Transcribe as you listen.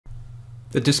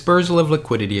The dispersal of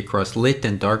liquidity across lit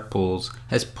and dark pools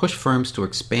has pushed firms to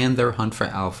expand their hunt for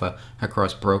alpha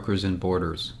across brokers and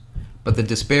borders. But the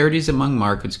disparities among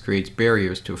markets creates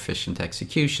barriers to efficient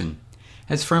execution.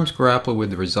 As firms grapple with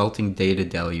the resulting data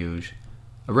deluge,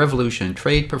 a revolution in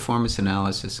trade performance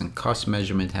analysis and cost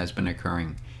measurement has been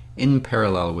occurring, in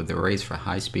parallel with the race for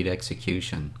high-speed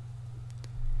execution.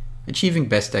 Achieving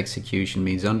best execution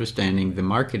means understanding the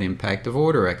market impact of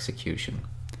order execution.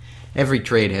 Every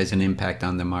trade has an impact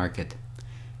on the market.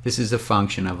 This is a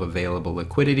function of available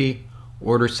liquidity,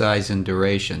 order size, and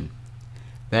duration.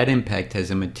 That impact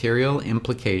has a material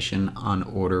implication on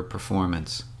order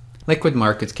performance. Liquid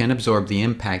markets can absorb the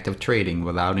impact of trading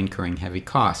without incurring heavy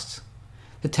costs.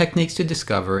 The techniques to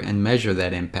discover and measure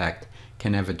that impact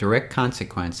can have a direct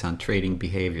consequence on trading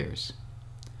behaviors.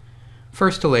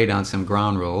 First, to lay down some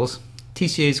ground rules,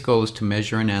 TCA's goal is to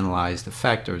measure and analyze the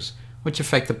factors which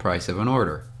affect the price of an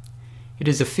order. It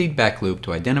is a feedback loop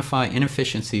to identify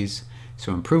inefficiencies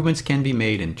so improvements can be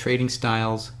made in trading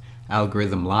styles,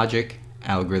 algorithm logic,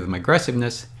 algorithm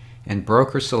aggressiveness, and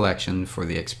broker selection for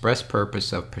the express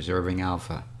purpose of preserving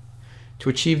alpha. To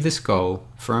achieve this goal,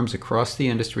 firms across the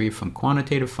industry, from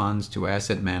quantitative funds to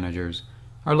asset managers,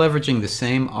 are leveraging the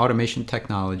same automation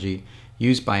technology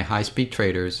used by high-speed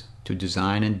traders to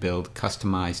design and build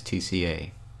customized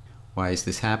TCA. Why is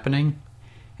this happening?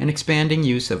 An expanding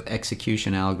use of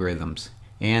execution algorithms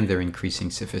and their increasing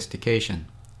sophistication.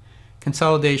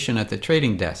 Consolidation at the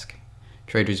trading desk.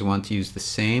 Traders want to use the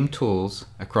same tools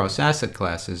across asset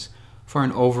classes for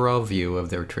an overall view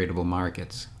of their tradable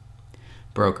markets.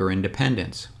 Broker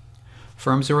independence.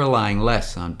 Firms are relying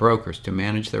less on brokers to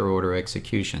manage their order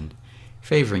execution,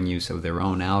 favoring use of their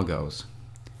own algos,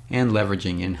 and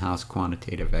leveraging in-house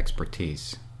quantitative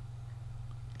expertise.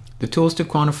 The tools to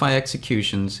quantify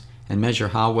executions and measure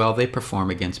how well they perform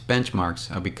against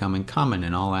benchmarks are becoming common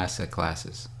in all asset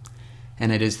classes.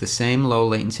 And it is the same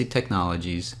low-latency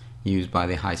technologies used by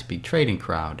the high-speed trading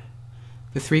crowd.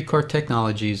 The three core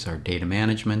technologies are data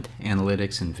management,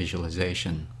 analytics, and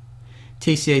visualization.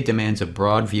 TCA demands a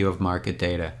broad view of market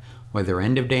data, whether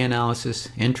end-of-day analysis,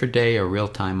 intraday, or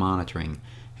real-time monitoring.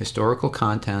 Historical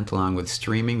content along with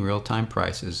streaming real-time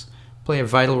prices play a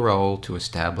vital role to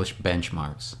establish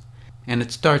benchmarks. And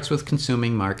it starts with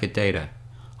consuming market data,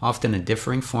 often in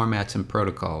differing formats and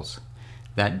protocols.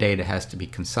 That data has to be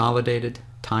consolidated,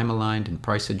 time-aligned, and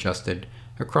price-adjusted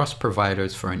across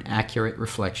providers for an accurate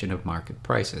reflection of market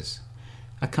prices.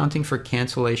 Accounting for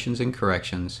cancellations and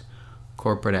corrections,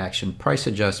 corporate action price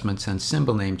adjustments, and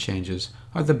symbol name changes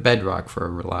are the bedrock for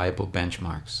reliable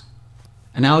benchmarks.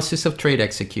 Analysis of trade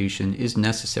execution is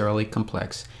necessarily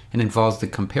complex and involves the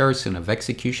comparison of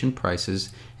execution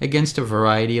prices against a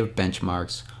variety of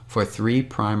benchmarks for three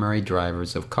primary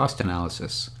drivers of cost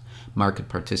analysis: market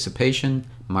participation,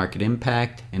 market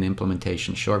impact, and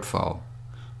implementation shortfall.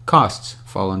 Costs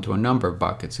fall into a number of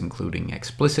buckets, including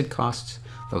explicit costs,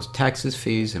 those taxes,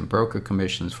 fees, and broker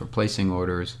commissions for placing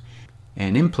orders,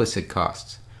 and implicit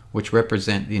costs, which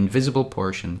represent the invisible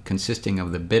portion consisting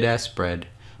of the bid-ask spread,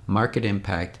 market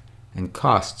impact, and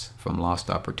costs from lost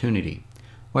opportunity,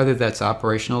 whether that's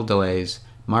operational delays,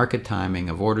 market timing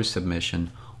of order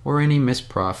submission, or any missed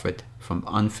profit from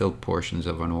unfilled portions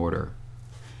of an order.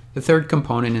 The third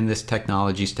component in this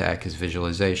technology stack is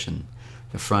visualization,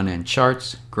 the front-end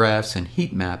charts, graphs, and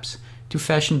heat maps to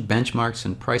fashion benchmarks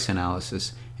and price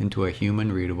analysis into a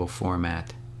human-readable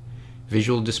format.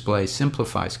 Visual display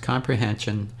simplifies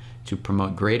comprehension to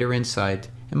promote greater insight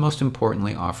and, most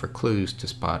importantly, offer clues to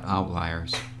spot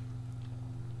outliers.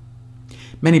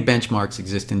 Many benchmarks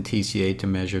exist in TCA to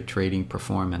measure trading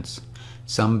performance.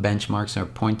 Some benchmarks are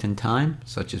point in time,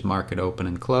 such as market open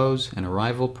and close and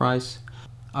arrival price.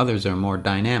 Others are more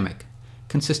dynamic,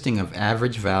 consisting of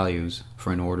average values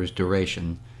for an order's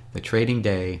duration, the trading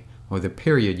day, or the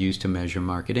period used to measure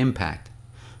market impact.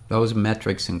 Those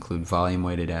metrics include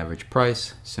volume-weighted average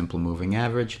price, simple moving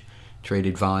average,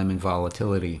 traded volume, and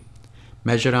volatility.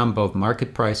 Measured on both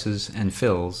market prices and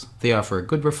fills, they offer a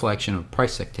good reflection of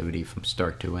price activity from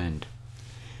start to end.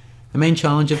 The main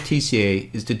challenge of TCA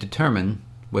is to determine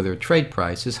whether a trade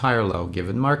price is high or low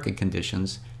given market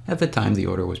conditions at the time the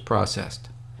order was processed.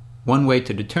 One way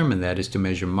to determine that is to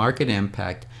measure market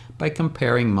impact by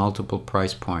comparing multiple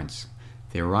price points: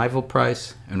 the arrival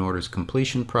price, an order's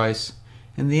completion price,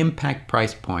 and the impact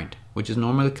price point, which is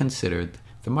normally considered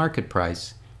the market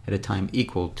price at a time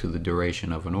equal to the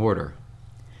duration of an order.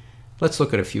 Let's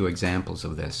look at a few examples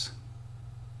of this.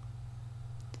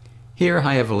 Here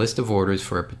I have a list of orders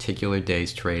for a particular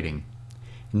day's trading,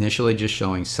 initially just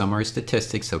showing summary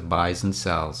statistics of buys and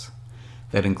sells.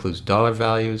 That includes dollar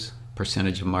values,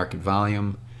 percentage of market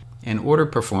volume, and order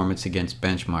performance against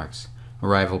benchmarks,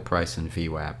 arrival price, and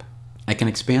VWAP. I can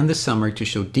expand the summary to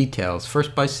show details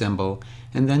first by symbol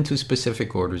and then to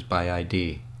specific orders by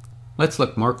ID. Let's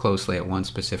look more closely at one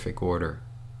specific order.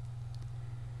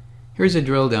 Here's a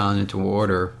drill down into an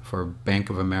order for Bank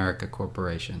of America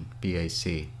Corporation,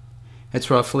 BAC. It's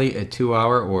roughly a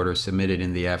 2-hour order submitted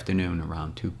in the afternoon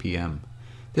around 2 p.m.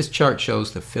 This chart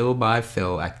shows the fill by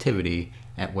fill activity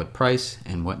at what price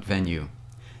and what venue.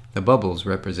 The bubbles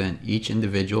represent each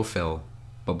individual fill.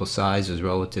 Bubble size is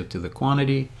relative to the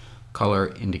quantity.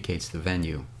 Color indicates the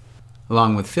venue.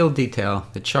 Along with fill detail,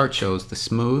 the chart shows the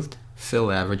smoothed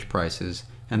fill average prices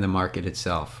and the market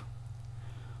itself.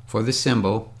 For the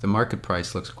symbol, the market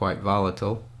price looks quite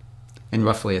volatile. In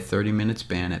roughly a 30-minute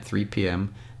span at 3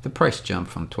 p.m., the price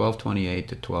jumped from $12.28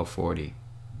 to $12.40.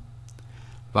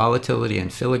 Volatility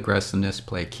and fill aggressiveness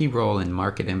play a key role in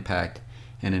market impact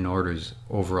and an order's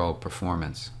overall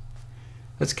performance.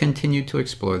 Let's continue to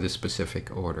explore this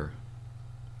specific order.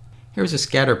 Here's a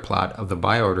scatter plot of the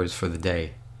buy orders for the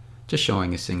day, just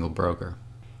showing a single broker.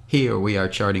 Here we are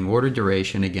charting order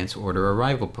duration against order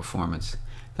arrival performance.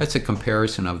 That's a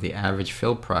comparison of the average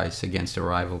fill price against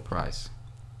arrival price.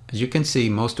 As you can see,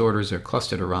 most orders are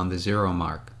clustered around the 0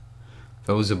 mark.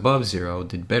 Those above 0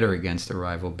 did better against the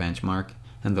arrival benchmark,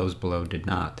 and those below did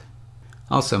not.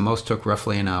 Also, most took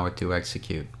roughly an hour to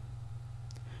execute.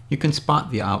 You can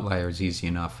spot the outliers easy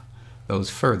enough, those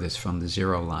furthest from the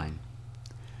 0 line.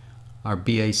 Our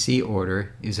BAC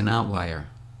order is an outlier,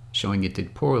 showing it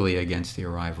did poorly against the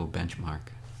arrival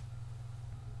benchmark.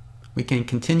 We can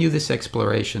continue this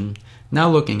exploration, now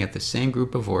looking at the same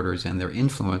group of orders and their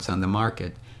influence on the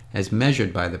market as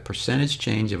measured by the percentage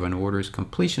change of an order's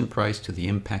completion price to the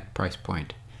impact price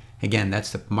point. Again,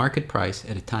 that's the market price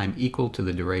at a time equal to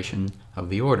the duration of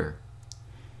the order.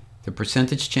 The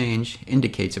percentage change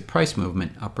indicates a price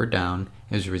movement up or down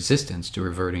as resistance to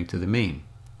reverting to the mean.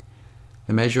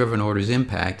 The measure of an order's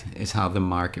impact is how the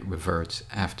market reverts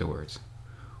afterwards.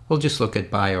 We'll just look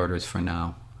at buy orders for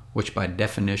now, which by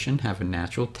definition have a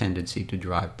natural tendency to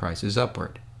drive prices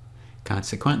upward,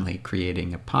 consequently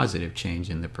creating a positive change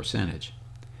in the percentage.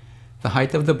 The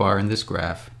height of the bar in this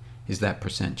graph is that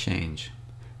percent change.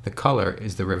 The color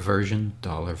is the reversion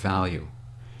dollar value,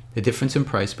 the difference in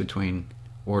price between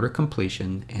order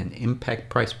completion and impact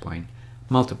price point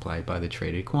multiplied by the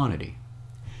traded quantity.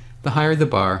 The higher the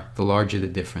bar, the larger the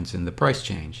difference in the price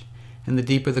change, and the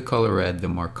deeper the color red, the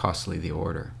more costly the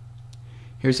order.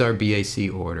 Here's our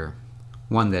BAC order,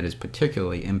 one that is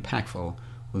particularly impactful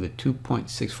with a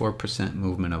 2.64%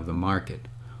 movement of the market,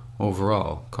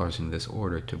 overall causing this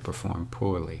order to perform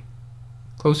poorly.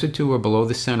 Closer to or below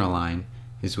the center line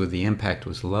is where the impact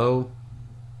was low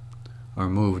or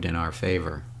moved in our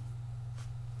favor.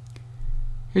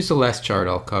 Here's the last chart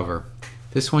I'll cover,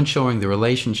 this one showing the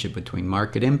relationship between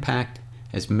market impact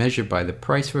as measured by the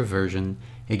price reversion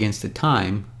against the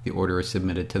time the order is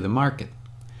submitted to the market.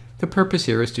 The purpose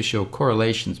here is to show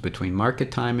correlations between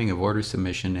market timing of order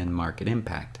submission and market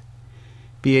impact.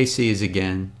 BAC is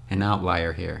again an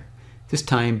outlier here, this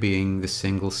time being the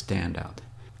single standout.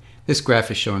 This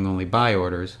graph is showing only buy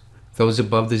orders. Those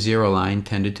above the 0 line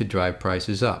tended to drive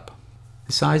prices up.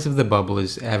 The size of the bubble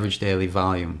is average daily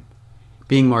volume.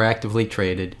 Being more actively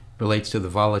traded relates to the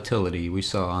volatility we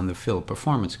saw on the fill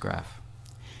performance graph.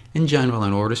 In general,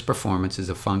 an order's performance is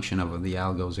a function of the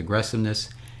algo's aggressiveness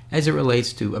as it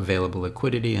relates to available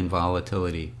liquidity and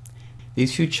volatility.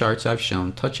 These few charts I've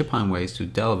shown touch upon ways to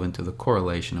delve into the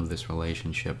correlation of this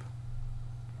relationship.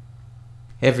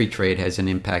 Every trade has an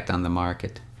impact on the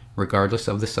market. Regardless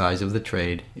of the size of the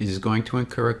trade, it is going to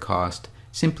incur a cost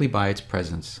simply by its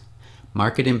presence.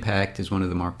 Market impact is one of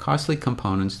the more costly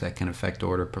components that can affect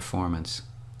order performance.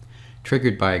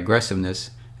 Triggered by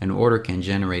aggressiveness, an order can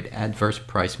generate adverse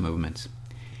price movements.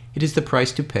 It is the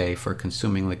price to pay for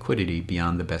consuming liquidity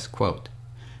beyond the best quote.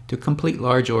 To complete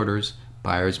large orders,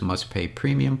 buyers must pay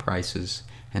premium prices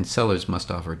and sellers must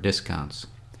offer discounts.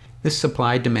 This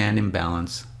supply-demand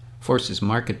imbalance forces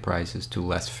market prices to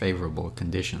less favorable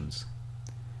conditions.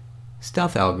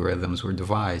 Stealth algorithms were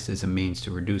devised as a means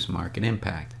to reduce market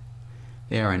impact.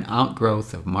 They are an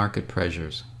outgrowth of market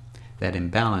pressures, that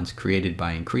imbalance created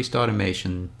by increased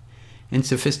automation and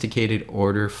sophisticated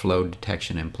order flow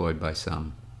detection employed by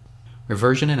some.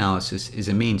 Reversion analysis is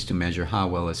a means to measure how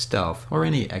well a stealth or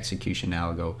any execution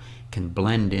algo can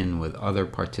blend in with other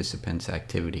participants'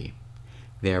 activity,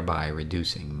 thereby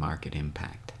reducing market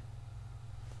impact.